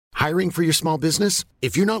Hiring for your small business?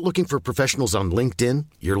 If you're not looking for professionals on LinkedIn,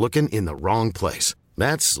 you're looking in the wrong place.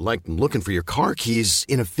 That's like looking for your car keys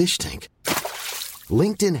in a fish tank.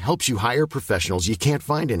 LinkedIn helps you hire professionals you can't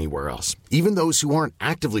find anywhere else, even those who aren't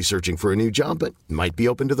actively searching for a new job but might be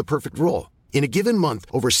open to the perfect role. In a given month,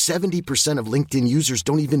 over 70% of LinkedIn users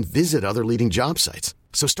don't even visit other leading job sites.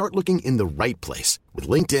 So start looking in the right place. With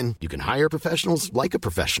LinkedIn, you can hire professionals like a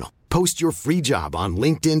professional. Post your free job on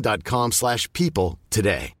linkedin.com/people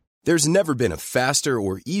today. There's never been a faster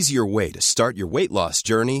or easier way to start your weight loss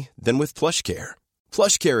journey than with PlushCare.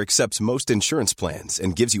 PlushCare accepts most insurance plans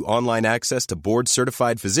and gives you online access to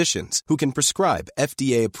board-certified physicians who can prescribe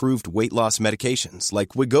FDA-approved weight loss medications like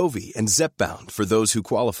Wegovy and Zepbound for those who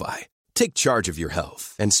qualify. Take charge of your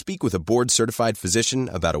health and speak with a board-certified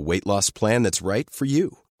physician about a weight loss plan that's right for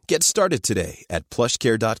you. Get started today at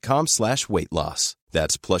plushcare.com/weight loss.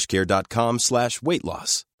 That's plushcare.com/weight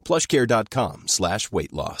loss.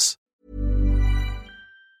 plushcare.com/weight loss.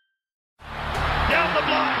 Down the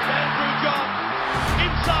block, Andrew John.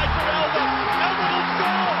 Inside for Elba. Elba will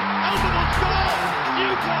score. Elba will score.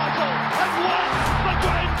 Newcastle have won the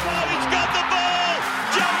grand final. He's got the ball.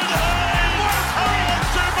 Jared Hayes. Oh,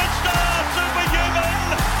 superstar,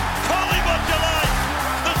 superhuman. Call him what you like.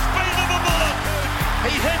 The speed of a bullet.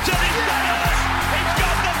 He hits it. He's got it. He's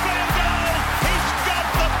got the field goal. He's got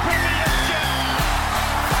the premiership.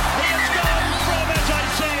 He has gone from, as I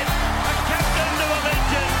said, a captain to a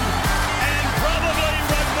legend. And probably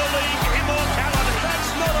rugby league immortality.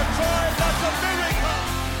 That's not a try, that's a miracle.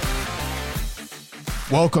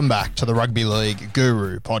 Welcome back to the Rugby League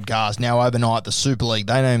Guru podcast. Now overnight, the Super League,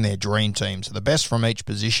 they named their dream team, so the best from each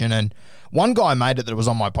position. And one guy made it that was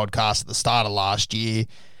on my podcast at the start of last year,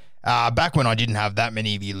 back when I didn't have that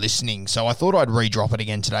many of you listening. So I thought I'd re-drop it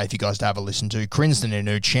again today for you guys to have a listen to. Crinston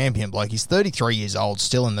Inu, champion bloke. He's 33 years old,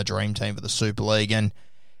 still in the dream team for the Super League. And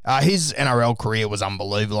his NRL career was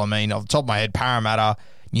unbelievable. I mean, off the top of my head, Parramatta,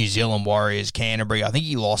 New Zealand Warriors, Canterbury. I think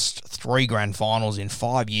he lost 3 grand finals in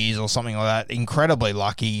 5 years or something like that. Incredibly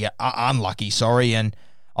unlucky, sorry. And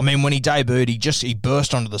I mean, when he debuted, he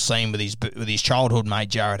burst onto the scene with his childhood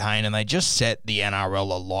mate Jared Hayne, and they just set the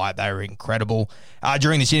NRL alight. They were incredible.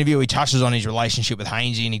 During this interview, he touches on his relationship with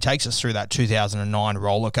Hainsey, and he takes us through that 2009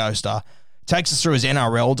 roller coaster. Takes us through his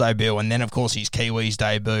NRL debut, and then, of course, his Kiwis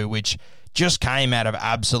debut, which just came out of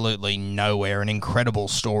absolutely nowhere. An incredible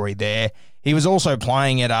story there. He was also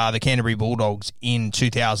playing at the Canterbury Bulldogs in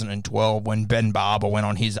 2012 when Ben Barber went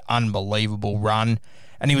on his unbelievable run.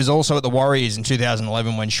 And he was also at the Warriors in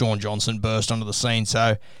 2011 when Sean Johnson burst onto the scene.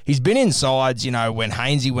 So he's been in sides, when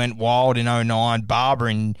Hainsey went wild in 2009, Barber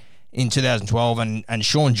in 2012, and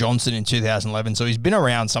Sean Johnson in 2011. So he's been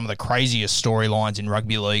around some of the craziest storylines in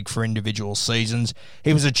rugby league for individual seasons.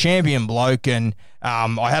 He was a champion bloke, and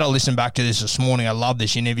I had to listen back to this morning. I love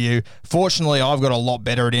this interview. Fortunately, I've got a lot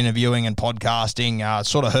better at interviewing and podcasting. It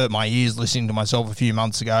sort of hurt my ears listening to myself a few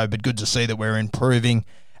months ago, but good to see that we're improving.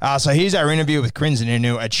 So here's our interview with Crinston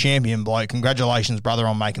Inu, a champion bloke. Congratulations, brother,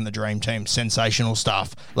 on making the dream team. Sensational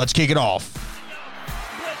stuff. Let's kick it off. Vince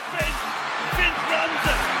runs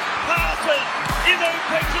it. Passes. Inu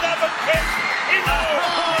picks it up and kicks. Inu.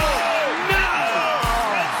 Oh, no!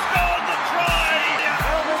 Has scored the try.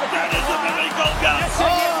 That is a miracle goal.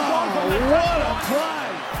 Oh, what a play.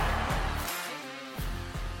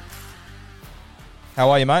 How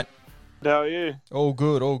are you, mate? How are you? All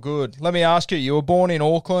good, all good. Let me ask you, you were born in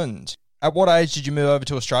Auckland. At what age did you move over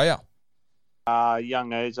to Australia?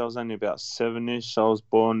 Young age. I was only about 7-ish. I was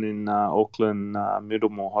born in Auckland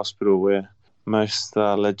Middlemore Hospital, where most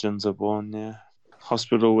legends are born, yeah.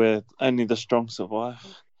 Hospital where only the strong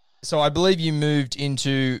survive. So I believe you moved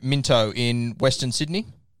into Minto in Western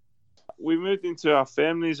Sydney? We moved into our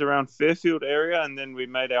families around Fairfield area, and then we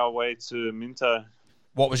made our way to Minto.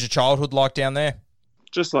 What was your childhood like down there?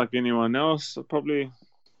 Just like anyone else, probably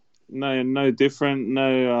no different,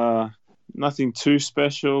 nothing too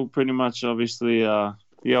special. Pretty much, obviously,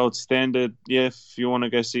 the old standard. Yeah, if you want to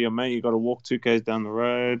go see your mate, you got to walk 2Ks down the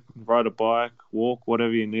road, ride a bike, walk,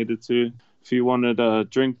 whatever you needed to. If you wanted a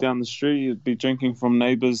drink down the street, you'd be drinking from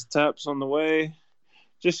neighbours' taps on the way.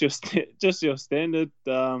 Just your standard.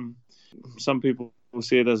 Some people will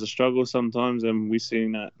see it as a struggle sometimes, and we see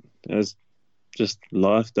that as just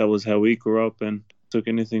life. That was how we grew up, and took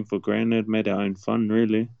anything for granted, made our own fun,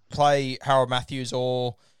 really. Play Harold Matthews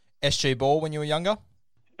or SG Ball when you were younger?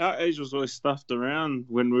 Our age was always stuffed around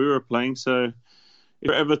when we were playing, so if we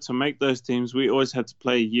were ever to make those teams, we always had to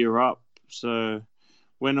play a year up. So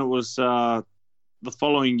when it was the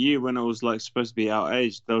following year, when it was like supposed to be our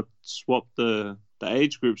age, they'll swap the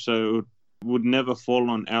age group, so it would would never fall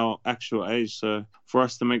on our actual age. So for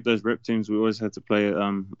us to make those rep teams, we always had to play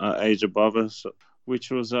age above us,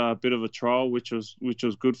 which was a bit of a trial, which was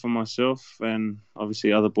good for myself and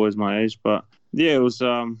obviously other boys my age. But yeah, it was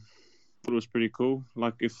pretty cool.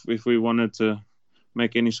 Like if we wanted to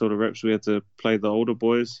make any sort of reps, we had to play the older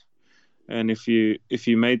boys, and if you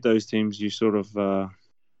made those teams, you sort of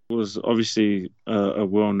was obviously a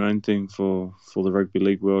well-known thing for the rugby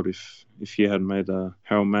league world if you had made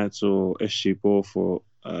Harold Matts or SG Ball for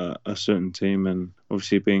a certain team, and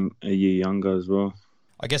obviously being a year younger as well.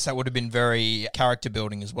 I guess that would have been very character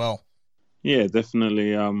building as well. Yeah,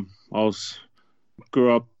 definitely.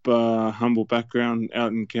 Grew up humble background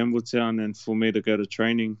out in Campbelltown, and for me to go to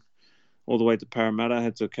training all the way to Parramatta, I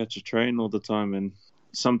had to catch a train all the time, and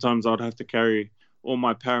sometimes I'd have to carry all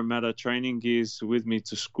my Parramatta training gears with me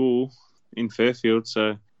to school in Fairfield.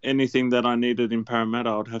 So anything that I needed in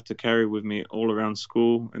Parramatta, I'd have to carry with me all around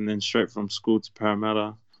school, and then straight from school to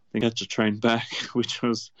Parramatta, then catch a train back, which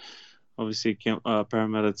was obviously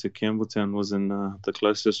Parramatta to Campbelltown wasn't the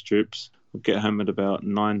closest trips. We'd get home at about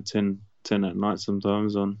 9, 10 at night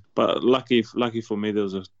sometimes. But lucky for me, there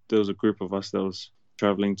was a group of us that was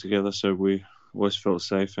travelling together, so we always felt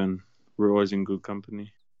safe and we were always in good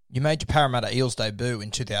company. You made your Parramatta Eels debut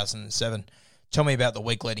in 2007. Tell me about the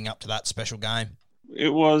week leading up to that special game. It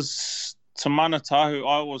was Te Mana Tahu.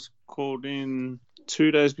 I was called in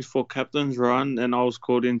 2 days before captain's run, and I was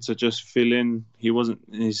called in to just fill in.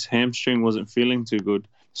 His hamstring wasn't feeling too good.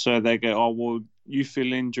 So they go, oh, well, you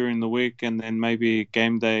fill in during the week, and then maybe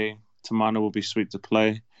game day, Te Mana will be sweet to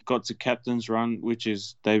play. Got to captain's run, which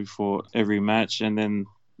is day before every match, and then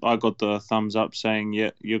I got the thumbs up saying,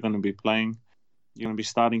 yeah, you're going to be playing. You're going to be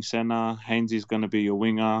starting centre. Hainsey's going to be your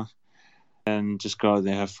winger. And just go out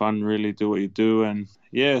there, have fun, really do what you do. And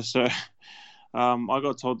yeah, so I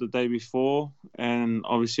got told the day before, and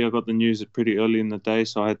obviously I got the news pretty early in the day,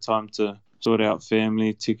 so I had time to sort out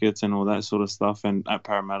family, tickets and all that sort of stuff. And at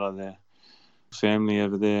Parramatta, their family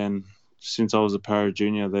over there. And since I was a Para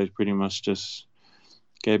Junior, they pretty much just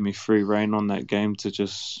gave me free rein on that game to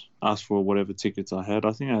just ask for whatever tickets I had.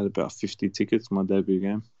 I think I had about 50 tickets my debut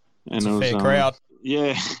game. And it's a fair crowd.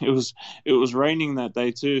 Yeah, it was raining that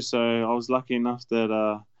day too, so I was lucky enough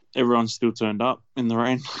that everyone still turned up in the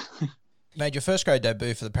rain. You made your first grade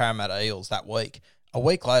debut for the Parramatta Eels that week. A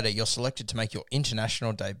week later, you're selected to make your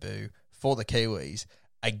international debut for the Kiwis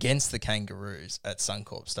against the Kangaroos at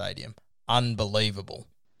Suncorp Stadium. Unbelievable.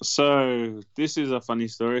 So this is a funny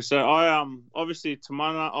story. So I obviously Te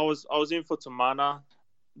Mana, I was in for Te Mana.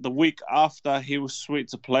 The week after, he was sweet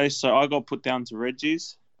to play, so I got put down to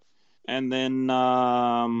Reggie's. And then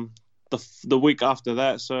the week after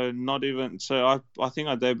that, I think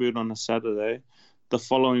I debuted on a Saturday. The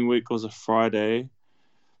following week was a Friday,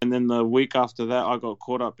 and then the week after that, I got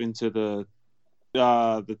caught up into the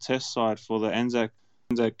test side for the Anzac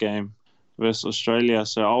game versus Australia.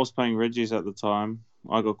 So I was playing Reggie's at the time.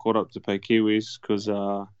 I got caught up to play Kiwis because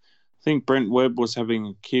I think Brent Webb was having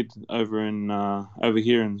a kid over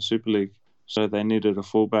here in Super League, so they needed a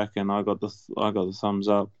fullback, and I got the thumbs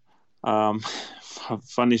up.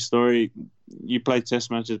 Funny story, you play test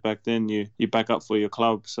matches back then, you back up for your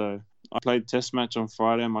club. So I played test match on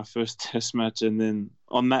Friday, my first test match, and then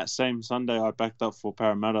on that same Sunday I backed up for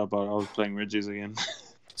Parramatta, but I was playing Reggie's again.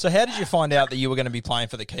 So how did you find out that you were going to be playing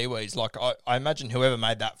for the Kiwis? Like, I imagine whoever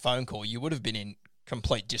made that phone call, you would have been in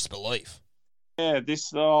complete disbelief. Yeah,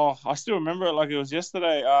 I still remember it like it was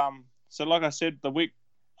yesterday. So like I said, the week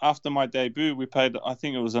after my debut, we played, I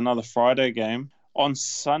think it was another Friday game. On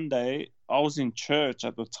Sunday, I was in church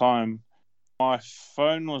at the time. My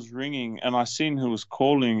phone was ringing and I seen who was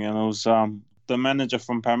calling, and it was the manager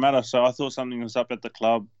from Parramatta. So I thought something was up at the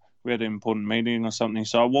club. We had an important meeting or something.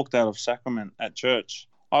 So I walked out of Sacrament at church.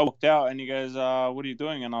 I walked out and he goes, what are you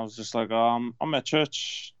doing? And I was just like, I'm at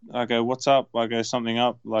church. I go, what's up? I go, something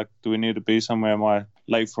up. Like, do we need to be somewhere? Am I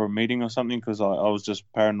late for a meeting or something? Because I was just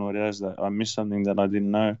paranoid as that I missed something that I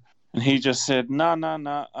didn't know. And he just said,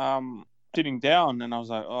 no. Sitting down, and I was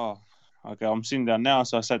like, oh, okay, I'm sitting down now.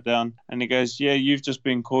 So I sat down, and he goes, yeah, you've just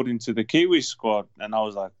been called into the Kiwi squad. And I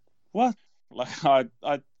was like, what? Like, I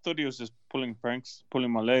thought he was just pulling pranks,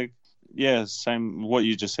 pulling my leg. Yeah, same what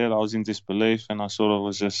you just said. I was in disbelief, and I sort of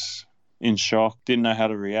was just in shock, didn't know how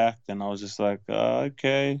to react, and I was just like,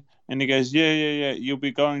 okay. And he goes, yeah, you'll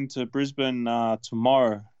be going to Brisbane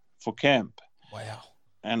tomorrow for camp. Wow.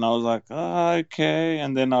 And I was like, okay.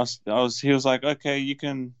 And then he was like, okay, you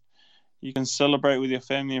can celebrate with your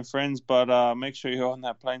family and friends, but make sure you're on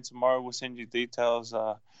that plane tomorrow. We'll send you details.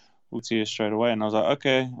 We'll see you straight away. And I was like,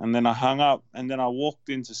 okay. And then I hung up, and then I walked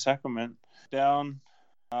into Sacrament down.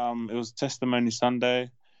 It was Testimony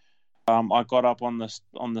Sunday. I got up on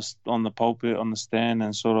the pulpit on the stand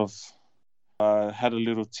and sort of had a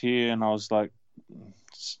little tear, and I was like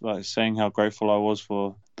saying how grateful I was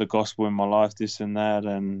for the gospel in my life, this and that,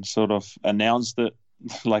 and sort of announced it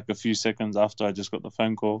like a few seconds after I just got the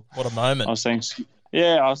phone call. What a moment. I was saying,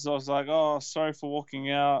 yeah, I was like, oh, sorry for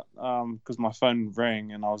walking out, because my phone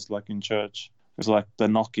rang and I was like in church. It was like the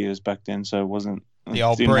Nokias back then, so it wasn't the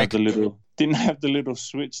old brick. Didn't have the little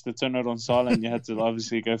switch to turn it on silent. You had to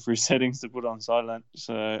obviously go through settings to put it on silent.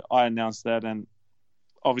 So I announced that, and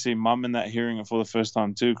obviously Mum and that hearing it for the first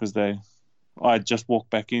time too, because I just walked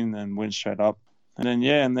back in and went straight up. And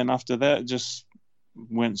then after that, it just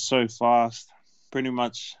went so fast. Pretty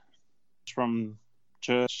much from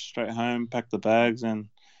church straight home, packed the bags and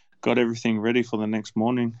got everything ready for the next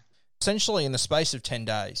morning. Essentially, in the space of 10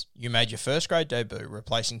 days, you made your first grade debut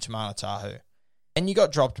replacing Tamana Tahu. And you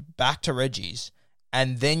got dropped back to Reggie's,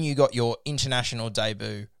 and then you got your international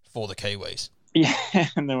debut for the Kiwis. Yeah,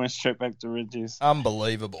 and then went straight back to Reggie's.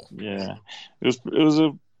 Unbelievable. Yeah, it was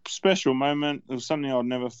a special moment. It was something I'll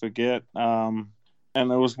never forget. And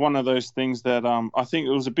it was one of those things that I think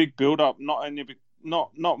it was a big build-up,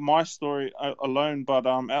 not my story alone, but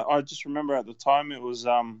I just remember at the time it was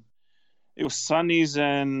Sonny's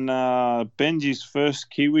and Benji's first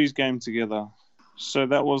Kiwis game together. So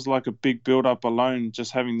that was like a big build-up alone,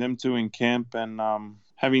 just having them two in camp and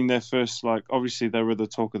having their first, like, obviously they were the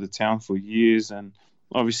talk of the town for years, and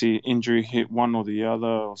obviously injury hit one or the other,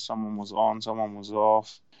 or someone was on, someone was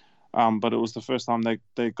off. But it was the first time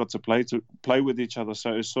they got to play with each other,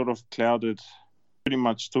 so it sort of clouded, pretty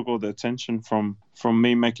much took all the attention from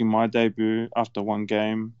me making my debut after one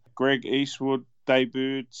game. Greg Eastwood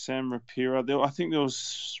debuted, Sam Rapira. I think there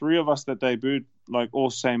was 3 of us that debuted, like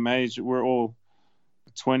all same age. We're all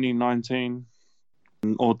 20, 19,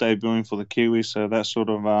 and all debuting for the Kiwis. So that sort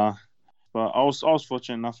of, but I was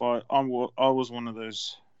fortunate enough. I was one of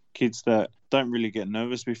those kids that don't really get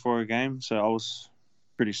nervous before a game, so I was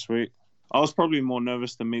pretty sweet. I was probably more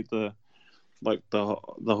nervous to meet the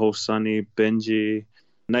whole Sonny, Benji,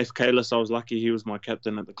 Nath Kalis. I was lucky he was my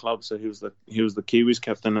captain at the club, so he was the Kiwis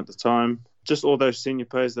captain at the time. Just all those senior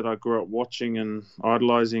players that I grew up watching and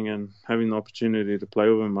idolising, and having the opportunity to play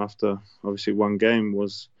with them after obviously one game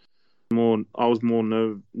was more. I was more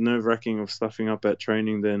nerve-wracking of stuffing up at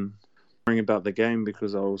training than worrying about the game,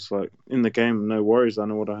 because I was like, in the game, no worries. I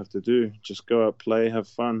know what I have to do. Just go out, play, have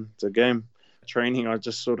fun. It's a game. Training, I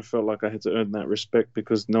just sort of felt like I had to earn that respect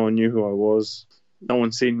because no one knew who I was. No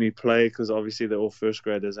one seen me play because obviously they're all first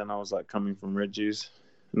graders, and I was like coming from Reggie's,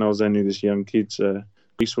 and I was only this young kid. So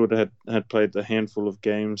Eastwood had played a handful of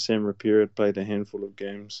games. Sam Rapira had played a handful of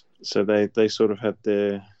games. So they sort of had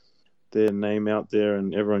their name out there,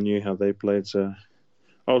 and everyone knew how they played. So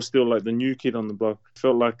I was still like the new kid on the block.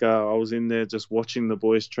 Felt like I was in there just watching the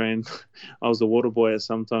boys train. I was the water boy at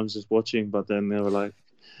sometimes just watching, but then they were like,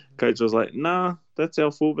 coach was like, nah, that's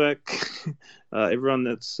our fullback. Everyone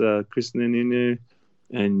that's Kristen Inu.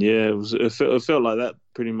 And yeah, it felt like that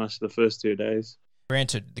pretty much the first 2 days.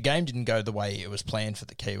 Granted, the game didn't go the way it was planned for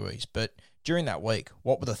the Kiwis, but during that week,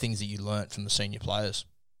 what were the things that you learnt from the senior players?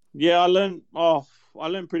 Yeah, I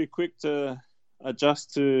learned pretty quick to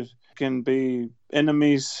adjust to can be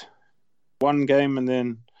enemies one game and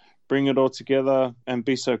then bring it all together and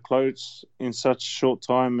be so close in such short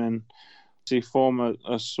time and to form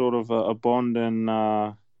a sort of a bond and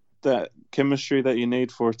that chemistry that you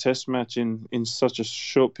need for a test match in such a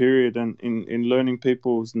short period, and in learning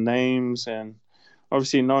people's names and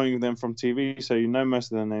obviously knowing them from TV, so you know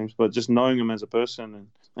most of their names, but just knowing them as a person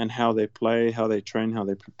and how they play, how they train, how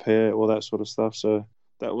they prepare, all that sort of stuff. So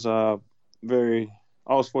that was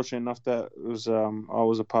I was fortunate enough that it was I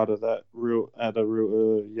was a part of that at a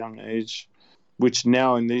real young age, which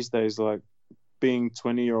now in these days, like being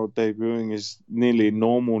 20-year-old debuting is nearly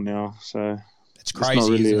normal now. So it's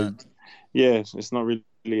crazy, isn't it? Yeah, it's not really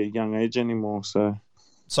a young age anymore. So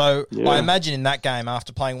yeah. I imagine in that game,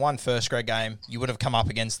 after playing one first grade game, you would have come up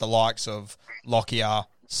against the likes of Lockyer,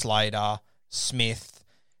 Slater, Smith.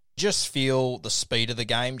 Just feel the speed of the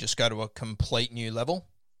game just go to a complete new level?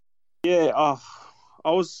 Yeah,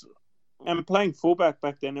 I'm playing fullback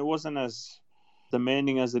back then. It wasn't as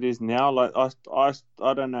demanding as it is now. Like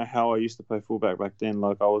I don't know how I used to play fullback back then.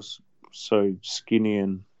 Like I was so skinny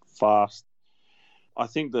and fast. I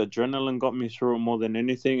think the adrenaline got me through it more than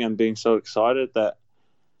anything, and being so excited that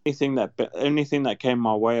anything that came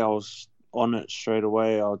my way, I was on it straight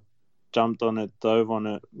away. I jumped on it, dove on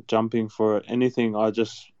it, jumping for it. Anything,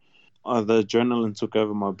 the adrenaline took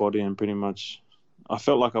over my body, and pretty much I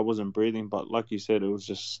felt like I wasn't breathing. But like you said, it was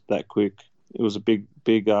just that quick. It was a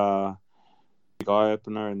big eye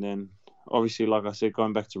opener, and then obviously, like I said,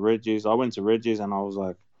 going back to Reggie's, I went to Reggie's and I was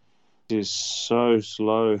like, this is so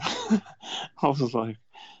slow. I was like,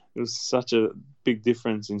 it was such a big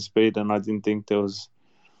difference in speed, and I didn't think there was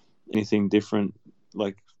anything different.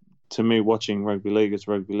 Like, to me, watching rugby league, it's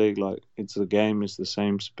rugby league. Like, it's a game, it's the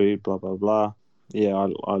same speed, blah, blah, blah. Yeah,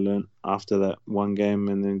 I learned after that one game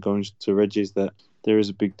and then going to Reggie's that there is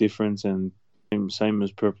a big difference, and same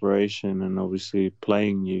as preparation and obviously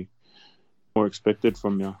playing, you more expected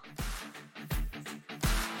from you.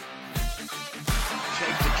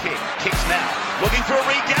 Shape to kick. Kicks now. Looking for a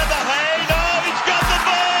regather. Hayne. Oh, he's got the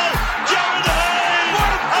ball. Jared Hayne.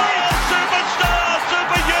 What a great superstar,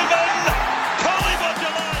 superhuman. Coley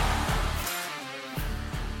Modulite.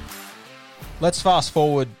 Let's fast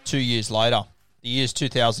forward 2 years later. The year's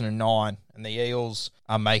 2009, and the Eels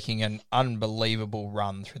are making an unbelievable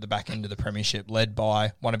run through the back end of the premiership, led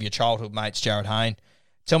by one of your childhood mates, Jared Hayne.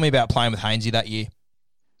 Tell me about playing with Hainesy that year.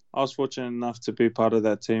 I was fortunate enough to be part of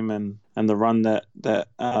that team and the run that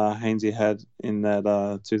Hainesy had in that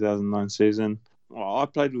 2009 season. Well, I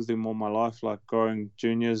played with him all my life, like growing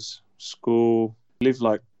juniors, school. Lived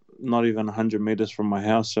like not even 100 metres from my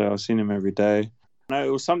house, so I seen him every day.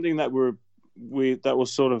 It was something that that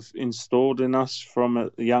was sort of installed in us from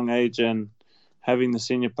a young age, and having the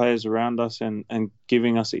senior players around us and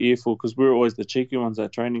giving us an earful, because we were always the cheeky ones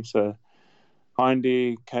at training. So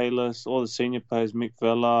Hindy, Kalis, all the senior players, Mick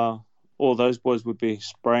Vella, all those boys would be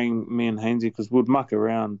spraying me and Hainesy because we'd muck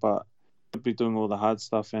around, but we'd be doing all the hard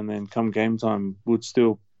stuff, and then come game time, would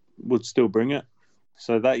still bring it.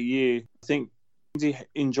 So that year, I think he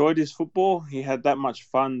enjoyed his football. He had that much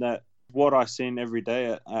fun that what I seen every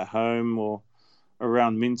day at home or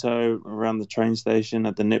around Minto, around the train station,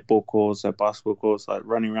 at the netball courts, at basketball courts, like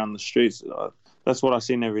running around the streets, that's what I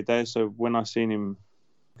seen every day. So when I seen him,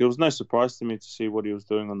 it was no surprise to me to see what he was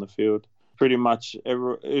doing on the field. Pretty much, he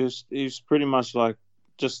was pretty much like,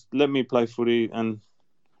 just let me play footy and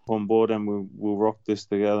on board, and we'll rock this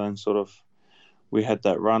together. And sort of, we had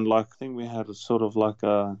that run. Like, I think we had a sort of like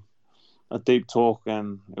a deep talk,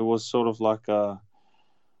 and it was sort of like our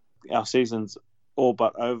season's all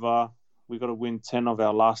but over. We got to win 10 of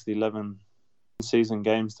our last 11 season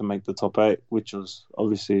games to make the top 8, which was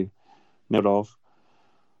obviously not of.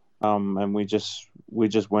 And we just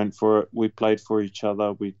went for it. We played for each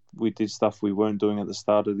other. We did stuff we weren't doing at the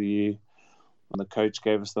start of the year. And the coach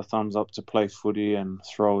gave us the thumbs up to play footy and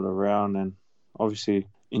throw it around, and obviously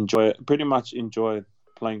pretty much enjoy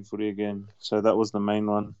playing footy again. So that was the main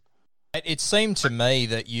one. It seemed to me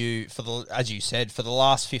that you, as you said, for the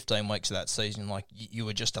last 15 weeks of that season, like you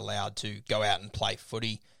were just allowed to go out and play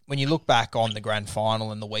footy. When you look back on the grand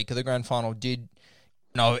final and the week of the grand final, did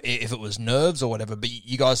know if it was nerves or whatever, but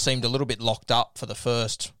you guys seemed a little bit locked up for the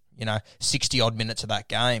first, 60 odd minutes of that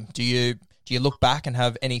game. Do you look back and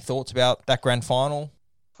have any thoughts about that grand final?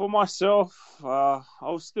 For myself, I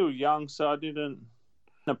was still young, so I didn't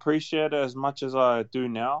appreciate it as much as I do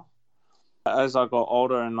now. As I got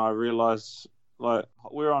older and I realised, like,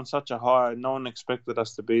 we were on such a high, no one expected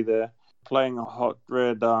us to be there. Playing a hot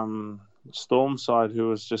red Storm side who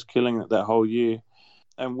was just killing it that whole year.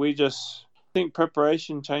 And I think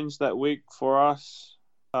preparation changed that week for us,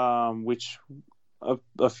 which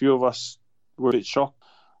a few of us were a bit shocked.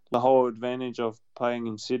 The whole advantage of playing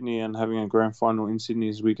in Sydney and having a grand final in Sydney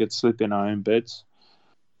is we could sleep in our own beds.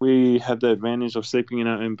 We had the advantage of sleeping in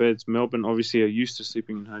our own beds. Melbourne obviously are used to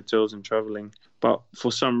sleeping in hotels and travelling, but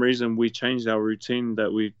for some reason we changed our routine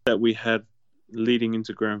that we had leading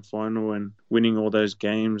into grand final and winning all those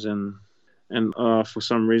games. And for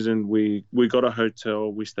some reason we got a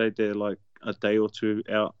hotel. We stayed there like a day or two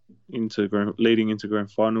out leading into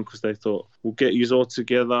grand final, because they thought, we'll get you all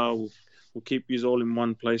together. We'll keep you all in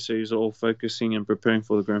one place, so you're all focusing and preparing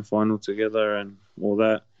for the grand final together and all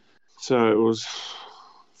that. So it was,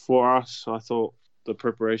 for us, I thought the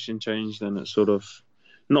preparation changed, and it sort of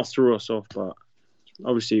not threw us off, but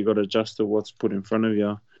obviously you got to adjust to what's put in front of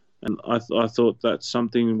you. And I thought that's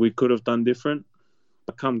something we could have done different.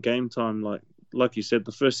 Come game time, like you said,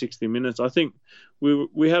 the first 60 minutes, I think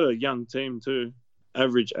we had a young team too.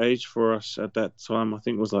 Average age for us at that time, I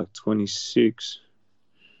think, was like 26.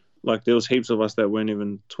 Like, there was heaps of us that weren't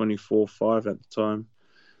even 24, 5 at the time.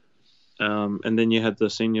 And then you had the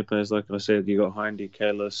senior players, like I said, you got Hindy,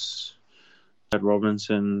 Kalis, Chad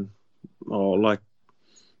Robinson, or like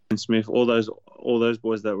Smith, all those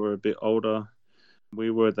boys that were a bit older.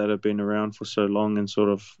 That had been around for so long and sort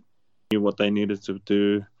of knew what they needed to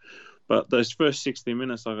do. But those first 60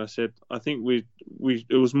 minutes, like I said, I think it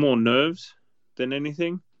was more nerves than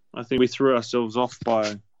anything. I think we threw ourselves off by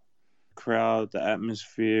the crowd, the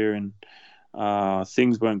atmosphere, and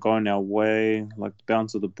things weren't going our way, like the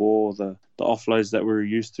bounce of the ball, the offloads that we were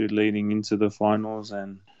used to leading into the finals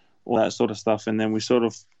and all that sort of stuff. And then we sort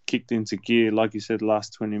of kicked into gear, like you said, the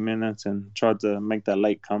last 20 minutes and tried to make that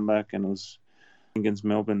late comeback. And it was against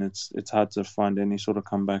Melbourne, it's hard to find any sort of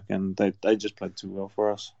comeback, and they just played too well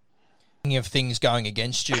for us. Speaking of things going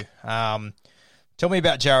against you, tell me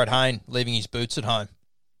about Jarryd Hayne leaving his boots at home.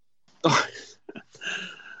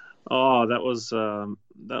 Oh, that was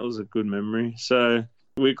a good memory. So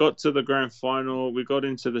we got to the grand final. We got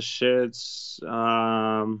into the sheds,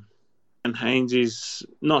 and Hainesy's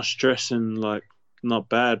not stressing, like not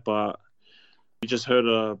bad, but we just heard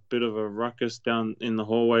a bit of a ruckus down in the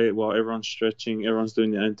hallway while everyone's stretching, everyone's doing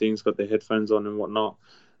their own things, got their headphones on and whatnot.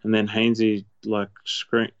 And then Hainesy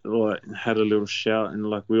had a little shout, and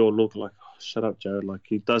like we all looked like, oh, shut up, Jarryd. Like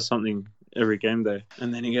he does something every game day.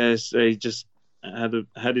 And then he just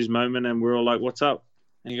had his moment, and we're all like, what's up?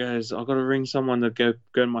 And he goes, I've got to ring someone to go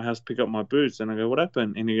to my house, pick up my boots. And I go, what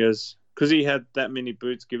happened? And he goes, because he had that many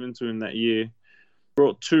boots given to him that year,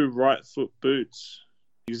 brought 2 right foot boots,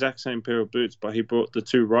 exact same pair of boots, but he brought the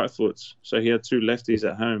 2 right foots. So he had 2 lefties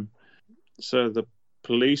at home. So the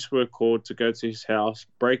police were called to go to his house,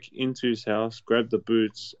 break into his house, grab the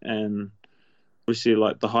boots, and we see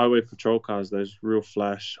like the highway patrol cars, those real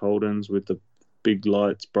flash Holdens with the big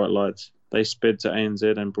lights, bright lights. They sped to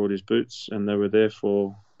ANZ and brought his boots, and they were there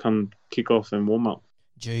for come kick off and warm up.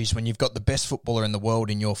 Geez, when you've got the best footballer in the world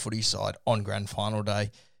in your footy side on grand final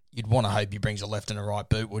day, you'd want to hope he brings a left and a right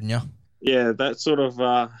boot, wouldn't you? Yeah, that sort of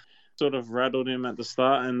rattled him at the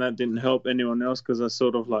start, and that didn't help anyone else because I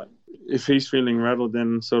sort of like, if he's feeling rattled,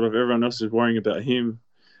 then sort of everyone else is worrying about him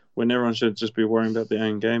when everyone should just be worrying about their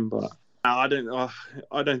own game. But I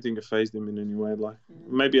don't think it fazed him in any way. Like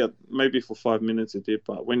maybe for 5 minutes it did,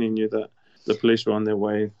 but when he knew that the police were on their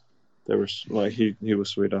way, they were like he was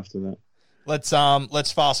sweet after that.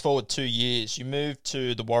 Let's fast forward 2 years. You moved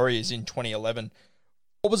to the Warriors in 2011.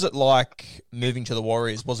 What was it like moving to the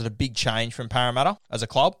Warriors? Was it a big change from Parramatta as a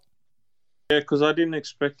club? Yeah, because I didn't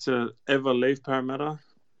expect to ever leave Parramatta.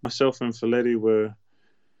 Myself and Folletti were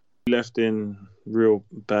left in real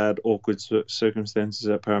bad, awkward circumstances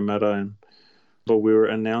at Parramatta, but we were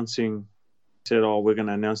said, we're going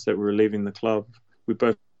to announce that we're leaving the club. We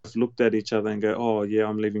both looked at each other and go, oh, yeah,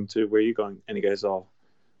 I'm leaving too. Where are you going? And he goes, oh,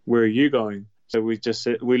 where are you going? So we just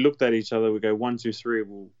said, we looked at each other. We go, 1, 2, 3,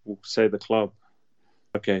 we'll say the club.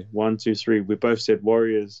 Okay, 1, 2, 3. We both said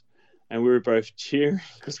Warriors, and we were both cheering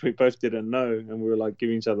because we both didn't know, and we were like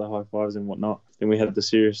giving each other high fives and whatnot. Then we had the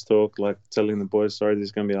serious talk, like telling the boys, sorry, this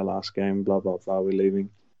is going to be our last game, blah, blah, blah, we're leaving.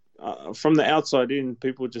 From the outside in,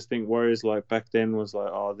 people just think Warriors, like back then, was like,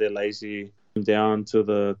 oh, they're lazy, down to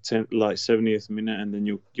the 70th minute, and then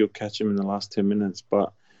you'll catch them in the last 10 minutes.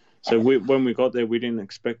 But so when we got there, we didn't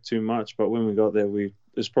expect too much, but when we got there,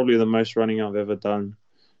 it's probably the most running I've ever done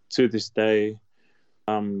to this day.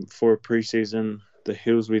 For a preseason, the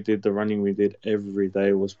hills we did, the running we did every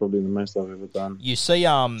day was probably the most I've ever done. You see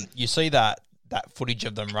that footage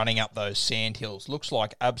of them running up those sand hills. Looks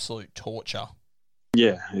like absolute torture.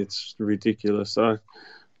 Yeah, it's ridiculous.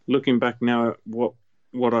 Looking back now at what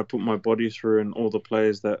I put my body through and all the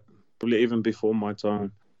players that, even before my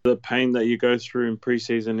time, the pain that you go through in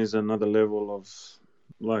preseason is another level of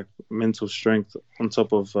like mental strength on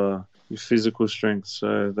top of your physical strength.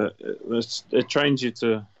 So it trains you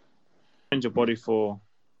to train your body for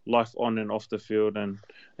life on and off the field and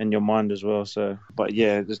your mind as well. So, but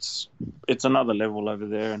yeah, it's another level over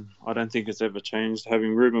there, and I don't think it's ever changed.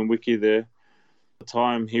 Having Ruben Wiki there, at the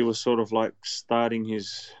time he was sort of like starting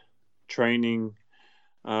his training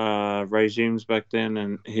regimes back then,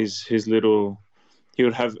 and his little. He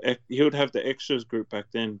would have the extras group back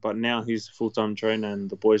then, but now he's a full-time trainer, and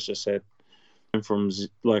the boys just said from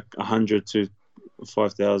like 100 to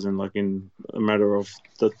 5,000, like in a matter of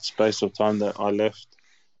the space of time that I left.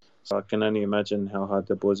 So I can only imagine how hard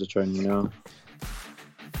the boys are training now.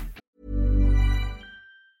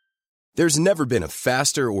 There's never been a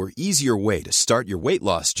faster or easier way to start your weight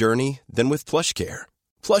loss journey than with PlushCare.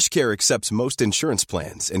 PlushCare accepts most insurance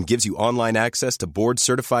plans and gives you online access to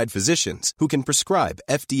board-certified physicians who can prescribe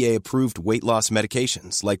FDA-approved weight loss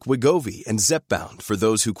medications like Wegovy and Zepbound for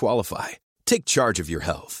those who qualify. Take charge of your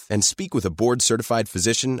health and speak with a board-certified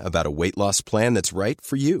physician about a weight loss plan that's right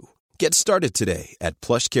for you. Get started today at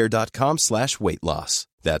plushcare.com/weight-loss.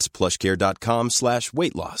 That's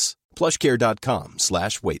plushcare.com/weight-loss.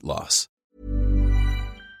 plushcare.com/weight-loss.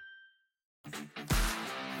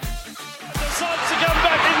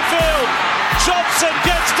 Johnson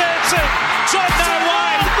gets dancing. No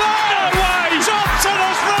way! Johnson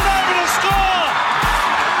has run over to score.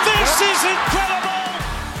 This is incredible.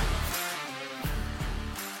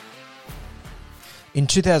 In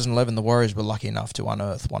 2011, the Warriors were lucky enough to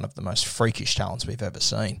unearth one of the most freakish talents we've ever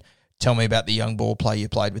seen. Tell me about the young ball player you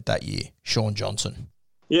played with that year, Sean Johnson.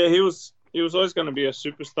 Yeah, he was always going to be a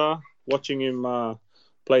superstar. Watching him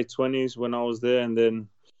play 20s when I was there, and then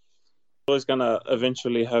always going to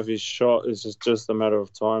eventually have his shot. It's just a matter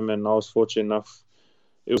of time, and I was fortunate enough.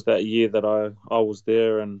 It was that year that I was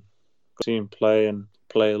there and got to see him play and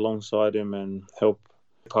play alongside him and help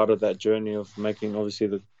part of that journey of making obviously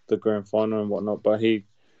the grand final and whatnot. But he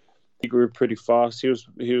grew pretty fast. He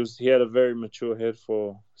had a very mature head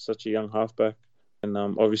for such a young halfback, and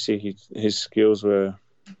obviously his skills were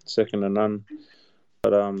second to none.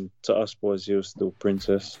 But to us boys, he was still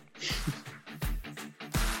princess.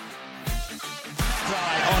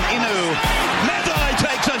 On Inu, Madai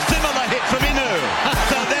takes a similar hit from Inu.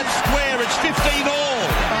 So that's square. It's 15 all.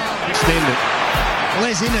 Extended. Well,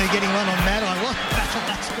 there's Inu getting one on Madai. What battle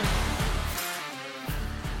that's good.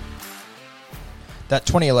 That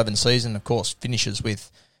 2011 season, of course, finishes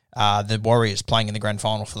with the Warriors playing in the grand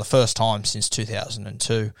final for the first time since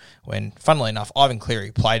 2002, when, funnily enough, Ivan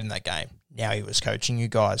Cleary played in that game. Now he was coaching you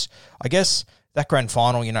guys. I guess that grand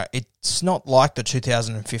final, it's not like the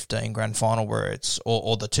 2015 grand final where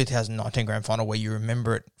or the 2019 grand final where you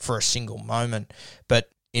remember it for a single moment. But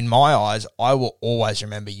in my eyes, I will always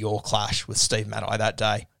remember your clash with Steve Matai that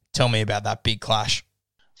day. Tell me about that big clash.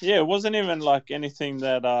 Yeah, it wasn't even like anything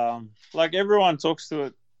that, like everyone talks to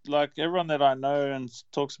it, like everyone that I know and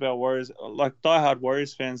talks about Warriors, like diehard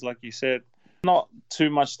Warriors fans, like you said, not too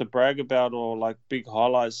much to brag about or like big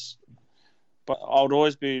highlights, but I would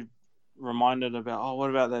always be reminded about, what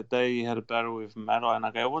about that day you had a battle with Matai? And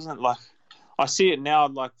it wasn't like, I see it now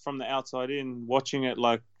like from the outside in, watching it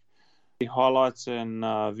like the highlights and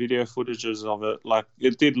video footages of it, like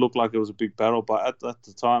it did look like it was a big battle, but at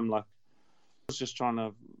the time, like I was just trying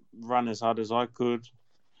to run as hard as I could,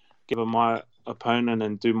 give my opponent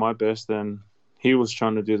and do my best, and he was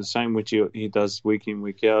trying to do the same, which he does week in,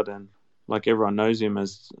 week out, and like everyone knows him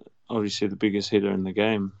as obviously the biggest hitter in the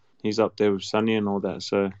game. He's up there with Sonny and all that,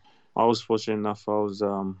 so I was fortunate enough.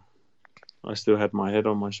 I still had my head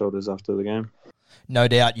on my shoulders after the game. No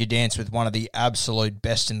doubt you danced with one of the absolute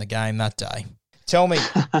best in the game that day. Tell me,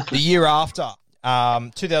 the year after,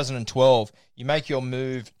 2012, you make your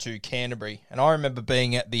move to Canterbury. And I remember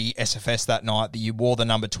being at the SFS that night that you wore the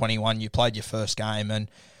number 21. You played your first game,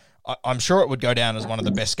 and I'm sure it would go down as one of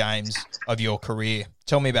the best games of your career.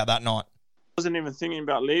 Tell me about that night. I wasn't even thinking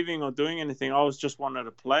about leaving or doing anything. I was just wanted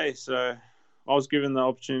to play. So I was given the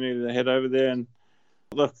opportunity to head over there, and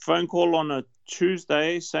the phone call on a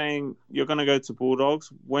Tuesday saying you're going to go to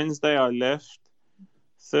Bulldogs. Wednesday I left.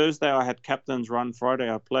 Thursday I had captain's run.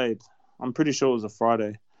 Friday I played. I'm pretty sure it was a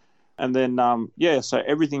Friday. And then, so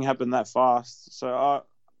everything happened that fast. So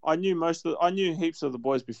I knew heaps of the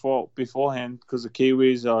boys beforehand because the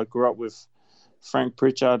Kiwis. I grew up with Frank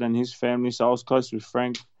Pritchard and his family, so I was close with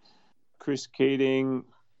Frank, Chris Keating,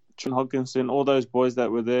 John Hodkinson, all those boys that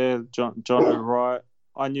were there, John O'Wright.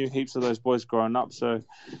 I knew heaps of those boys growing up. So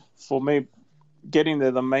for me, getting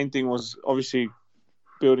there, the main thing was obviously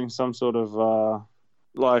building some sort of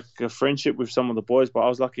like a friendship with some of the boys, but I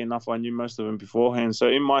was lucky enough I knew most of them beforehand. So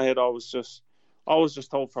in my head, I was just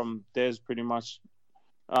told from Des pretty much,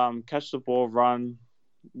 catch the ball, run,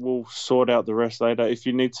 we'll sort out the rest later. If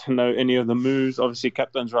you need to know any of the moves, obviously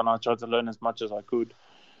captain's run, I tried to learn as much as I could.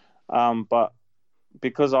 But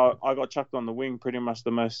because I got chucked on the wing, pretty much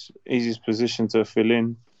the most easiest position to fill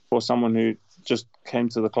in for someone who just came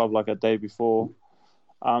to the club like a day before.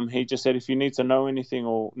 He just said, if you need to know anything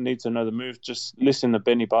or need to know the move, just listen to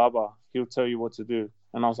Benny Barber. He'll tell you what to do.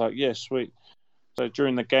 And I was like, yeah, sweet. So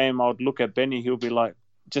during the game, I would look at Benny. He'll be like,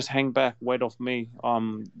 just hang back, wait off me.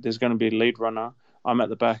 There's going to be a lead runner. I'm at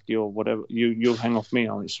the back. You'll hang off me.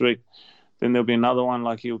 I'm like, sweet. Then there'll be another one,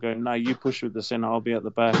 like he'll go, no, you push with the center. I'll be at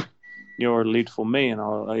the back. You're a lead for me. And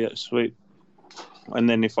I'll like, yeah, sweet. And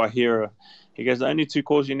then if I hear he goes, the only two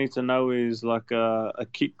calls you need to know is like a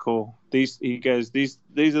kick call. These are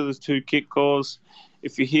the two kick calls.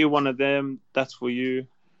 If you hear one of them, that's for you.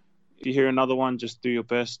 If you hear another one, just do your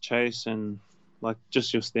best, chase, and like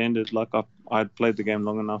just your standard. Like I'd played the game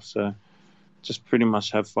long enough, so just pretty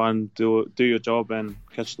much have fun, do your job, and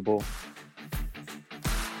catch the ball.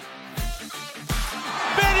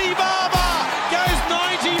 Benny Barber goes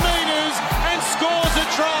 90 metres and scores a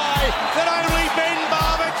try that only Ben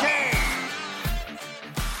Barber can.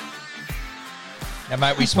 Now,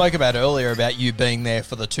 mate, we spoke about earlier about you being there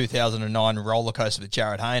for the 2009 roller coaster with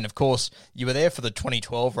Jared Hayne. Of course, you were there for the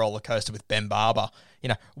 2012 roller coaster with Ben Barber.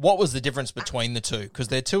 What was the difference between the two? Because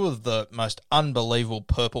they're two of the most unbelievable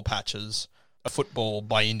purple patches of football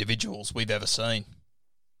by individuals we've ever seen.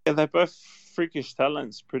 Yeah, they both freakish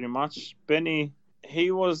talents, pretty much. Benny,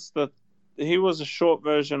 he was a short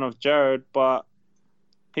version of Jared, but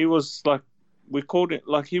he was like, we called it,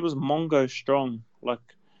 like, he was Mongo strong. Like,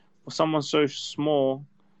 for someone so small,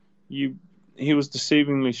 he was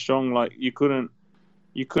deceivingly strong. Like, you couldn't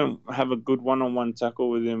have a good one-on-one tackle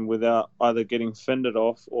with him without either getting fended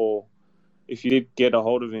off, or if you did get a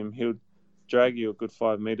hold of him, he would drag you a good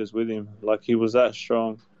 5 meters with him. Like, he was that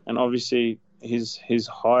strong. And obviously his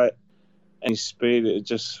height and his speed, he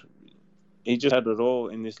just had it all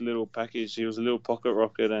in this little package. He was a little pocket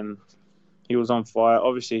rocket, and he was on fire.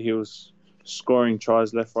 Obviously he was scoring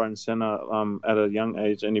tries left, right and centre at a young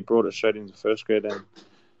age, and he brought it straight into first grade,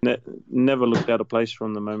 and never looked out of place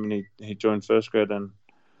from the moment he joined first grade. And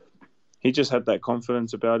he just had that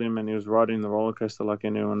confidence about him, and he was riding the roller coaster like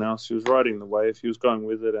anyone else. He was riding the wave. He was going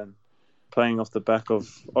with it and playing off the back of,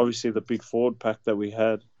 obviously, the big forward pack that we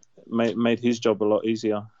had. Made his job a lot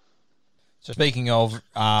easier. So speaking of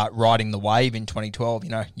riding the wave in 2012,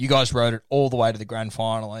 you guys rode it all the way to the grand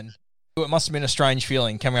final, and it must have been a strange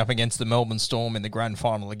feeling coming up against the Melbourne Storm in the grand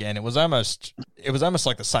final again. It was almost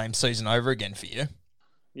like the same season over again for you.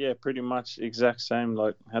 Yeah, pretty much exact same.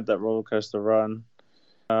 Like, had that roller coaster run.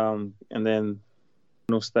 And then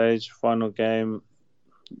final game,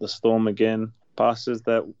 the Storm again. Passes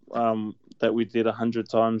that we did 100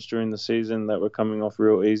 times during the season that were coming off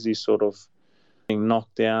real easy, sort of being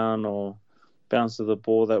knocked down or bounce of the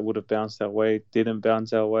ball that would have bounced our way, didn't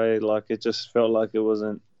bounce our way. Like, it just felt like it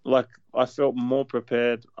wasn't, like, I felt more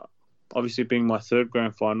prepared, obviously being my third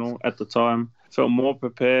grand final at the time. Felt more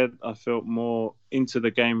prepared. I felt more into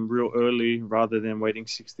the game real early rather than waiting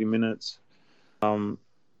 60 minutes.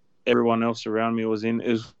 Everyone else around me was in.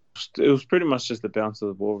 It was pretty much just the bounce of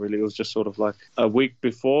the ball, really. It was just sort of like a week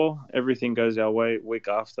before, everything goes our way. Week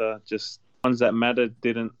after, just ones that mattered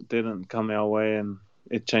didn't come our way, and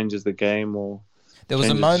it changes the game. Or there was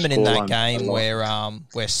a moment in that game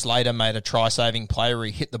where Slater made a try-saving play where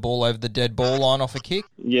he hit the ball over the dead ball line off a kick.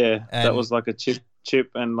 Yeah, that was like a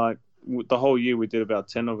chip, and like the whole year we did about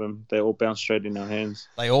 10 of them. They all bounced straight in our hands.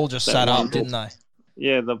 They all just sat up, didn't they?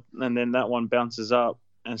 Yeah, and then that one bounces up,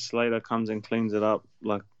 and Slater comes and cleans it up.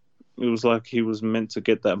 Like, it was like he was meant to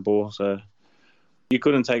get that ball. So you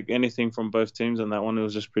couldn't take anything from both teams on that one. It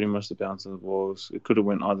was just pretty much the bounce of the ball. It could have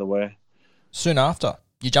went either way. Soon after,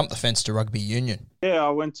 you jumped the fence to rugby union. Yeah, I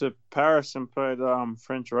went to Paris and played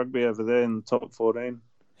French rugby over there in the top 14.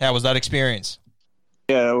 How was that experience?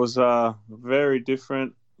 Yeah, it was very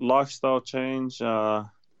different. Lifestyle change,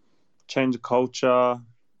 change of culture,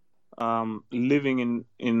 living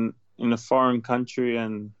in a foreign country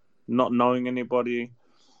and not knowing anybody.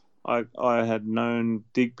 I had known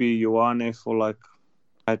Digby Ioane for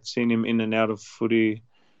I'd seen him in and out of footy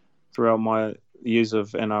throughout my years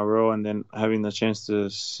of NRL, and then having the chance to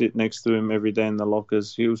sit next to him every day in the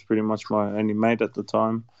lockers. He was pretty much my only mate at the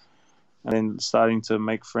time. And then starting to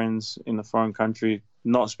make friends in a foreign country,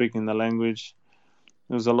 not speaking the language.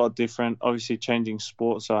 It was a lot different. Obviously changing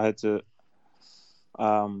sport, so I had to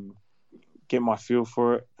get my feel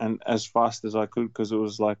for it and as fast as I could, because it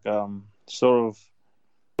was like sort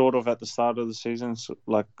of at the start of the season, so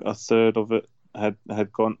like a third of it had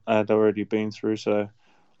already been through, so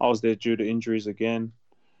I was there due to injuries again.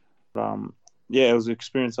 Yeah, it was an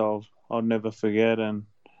experience I'll never forget, and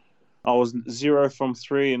I was 0 from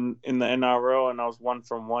 3 in the NRL, and I was 1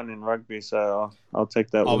 from 1 in rugby, so I'll take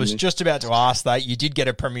that. I was just about to ask that. You did get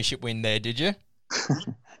a premiership win there, did you?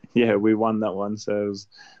 Yeah, we won that one, so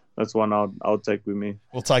that's one I'll take with me.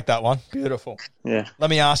 We'll take that one. Beautiful. Yeah. Let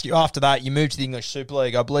me ask you, after that, you moved to the English Super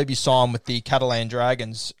League. I believe you signed with the Catalan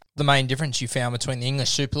Dragons. The main difference you found between the English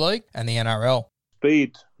Super League and the NRL?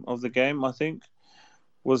 Speed of the game, I think,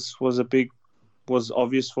 was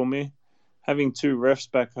obvious for me. Having 2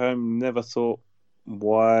 refs back home, never thought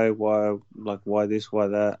why this, why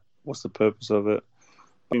that, what's the purpose of it.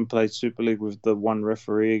 Being played Super League with the 1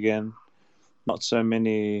 referee again, not so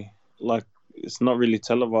many, it's not really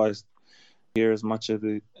televised here as much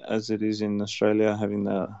as it is in Australia, having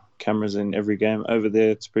the cameras in every game. Over there,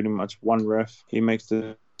 it's pretty much 1 ref. He makes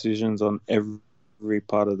the decisions on every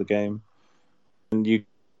part of the game, and you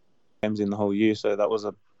games in the whole year, so that was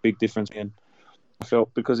a big difference. And I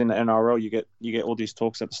felt because in the NRL you get all these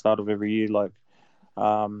talks at the start of every year, like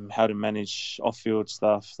how to manage off-field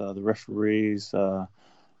stuff, the referees,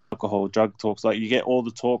 alcohol, drug talks. Like, you get all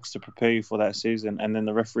the talks to prepare you for that season, and then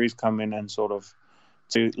the referees come in and sort of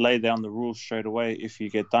to lay down the rules straight away. If you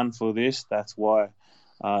get done for this, that's why.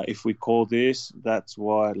 If we call this, that's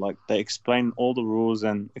why. Like, they explain all the rules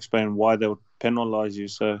and explain why they would penalise you.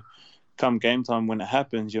 So come game time, when it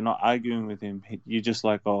happens, you're not arguing with him. You're just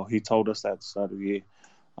like, oh, he told us that at the start of the year.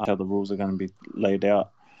 how the rules are going to be laid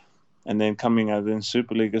out. And then coming over in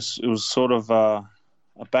Super League, it was sort of a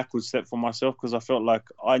backward step for myself because I felt like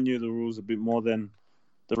I knew the rules a bit more than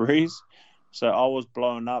the referees. So I was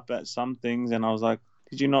blowing up at some things and I was like,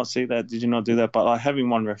 did you not see that? Did you not do that? But like having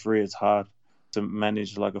one referee, it's hard to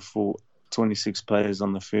manage like a full 26 players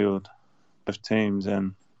on the field of teams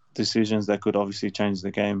and decisions that could obviously change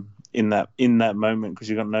the game in that moment because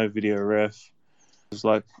you got no video ref. It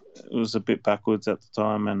was a bit backwards at the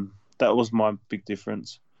time and that was my big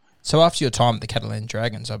difference. So after your time at the Catalan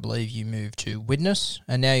Dragons, I believe you moved to Widnes,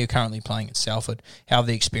 and now you're currently playing at Salford. How have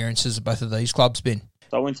the experiences of both of these clubs been?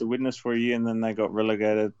 I went to Widnes for a year and then they got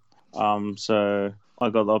relegated. So I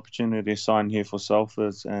got the opportunity to sign here for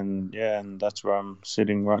Salford, and that's where I'm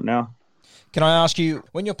sitting right now. Can I ask you,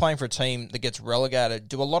 when you're playing for a team that gets relegated,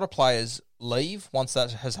 do a lot of players leave once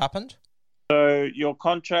that has happened? So your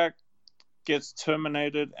contract gets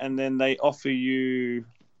terminated and then they offer you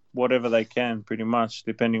whatever they can, pretty much,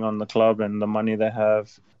 depending on the club and the money they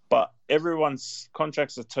have. But everyone's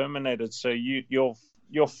contracts are terminated, so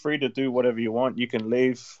you're free to do whatever you want. You can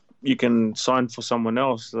leave, you can sign for someone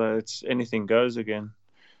else. So it's anything goes again.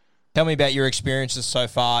 Tell me about your experiences so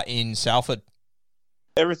far in Salford.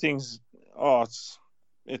 Everything's I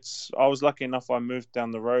was lucky enough. I moved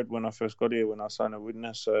down the road when I first got here when I signed a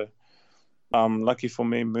Widnes. So lucky for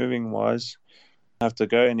me, moving wise, I have to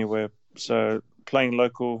go anywhere. So playing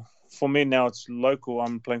local, for me now it's local.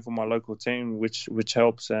 I'm playing for my local team, which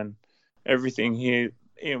helps, and everything here.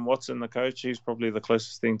 Ian Watson, the coach, he's probably the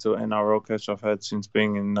closest thing to an NRL coach I've had since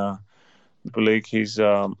being in the league. He's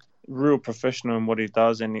real professional in what he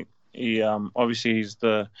does, and he obviously he's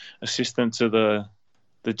the assistant to the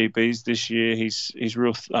GBs this year. He's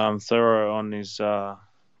real thorough on his the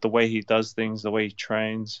way he does things, the way he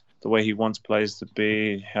trains, the way he wants players to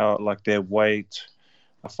be, how like their weight,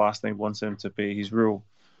 how fast they want them to be. He's real,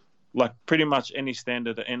 like pretty much any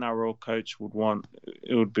standard an NRL coach would want,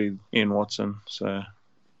 it would be Ian Watson. So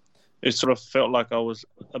it sort of felt like I was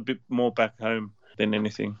a bit more back home than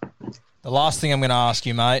anything. The last thing I'm going to ask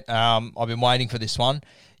you, mate, I've been waiting for this one.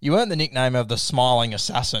 You earned the nickname of the Smiling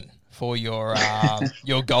Assassin for your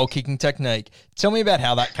goal-kicking technique. Tell me about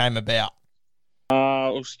how that came about. I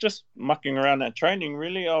was just mucking around at training,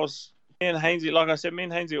 really. Me and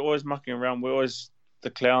Hainsey always mucking around. We're always the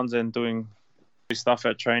clowns and doing stuff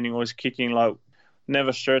at training, always kicking, like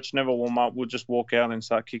never stretch, never warm up. We'll just walk out and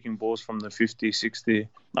start kicking balls from the 50, 60.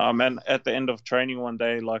 And at the end of training one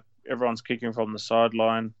day, like everyone's kicking from the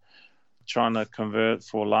sideline, trying to convert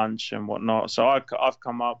for lunch and whatnot. So I've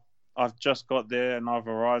come up, I've just got there and I've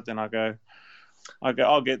arrived and I go,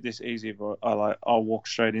 I'll get this easy, but I'll walk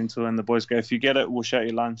straight into it. And the boys go, if you get it, we'll shout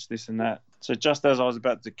you lunch, this and that. So just as I was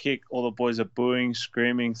about to kick, all the boys are booing,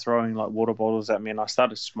 screaming, throwing like water bottles at me, and I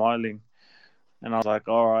started smiling. And I was like,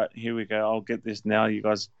 all right, here we go. I'll get this now. You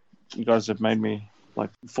guys have made me like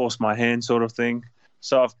force my hand sort of thing.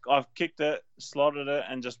 So I've kicked it, slotted it,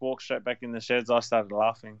 and just walked straight back in the sheds. I started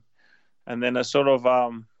laughing. And then a sort of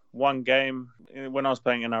one game, when I was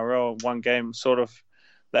playing NRL, one game sort of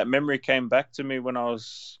that memory came back to me when I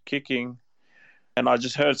was kicking. And I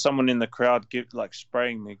just heard someone in the crowd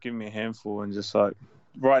spraying me, giving me a handful, and just like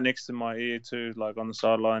right next to my ear too, like on the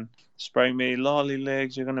sideline, spraying me, lolly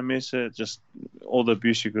legs, you're going to miss it. Just all the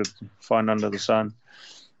abuse you could find under the sun.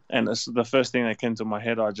 And it's the first thing that came to my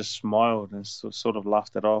head. I just smiled and sort of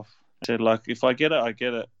laughed it off. I said, like, if I get it, I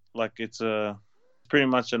get it. Like, it's pretty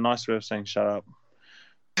much a nice way of saying shut up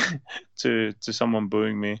to someone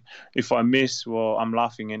booing me. If I miss, well, I'm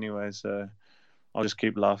laughing anyway, so I'll just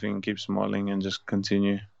keep laughing and keep smiling and just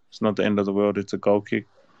continue. It's not the end of the world. It's a goal kick.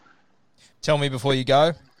 Tell me before you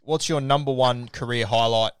go, what's your number one career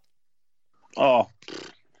highlight? Oh,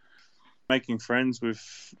 making friends with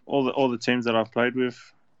all the teams that I've played with.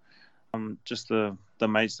 Just the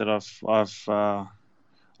mates that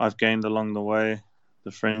I've gained along the way,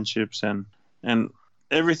 the friendships and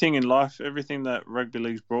everything in life, everything that rugby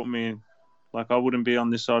league's brought me. Like, I wouldn't be on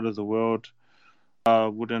this side of the world. I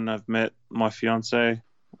wouldn't have met my fiance.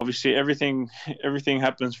 Obviously, everything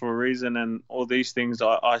happens for a reason, and all these things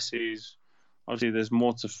I see is obviously there's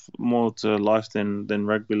more to life than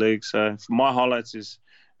rugby league. So my highlights is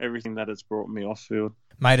everything that it's brought me off field.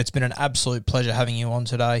 Mate, it's been an absolute pleasure having you on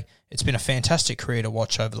today. It's been a fantastic career to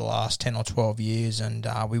watch over the last 10 or 12 years, and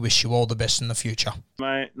we wish you all the best in the future.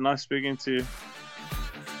 Mate, nice speaking to you.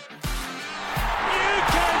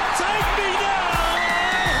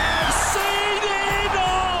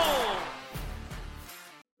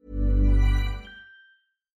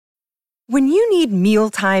 When you need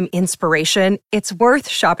mealtime inspiration, it's worth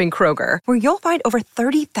shopping Kroger, where you'll find over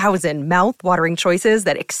 30,000 mouth-watering choices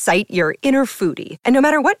that excite your inner foodie. And no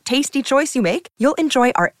matter what tasty choice you make, you'll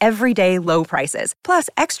enjoy our everyday low prices, plus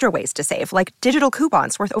extra ways to save, like digital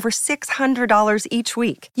coupons worth over $600 each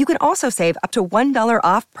week. You can also save up to $1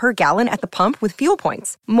 off per gallon at the pump with fuel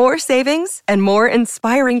points. More savings and more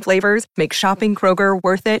inspiring flavors make shopping Kroger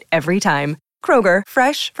worth it every time. Kroger,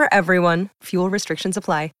 fresh for everyone. Fuel restrictions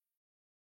apply.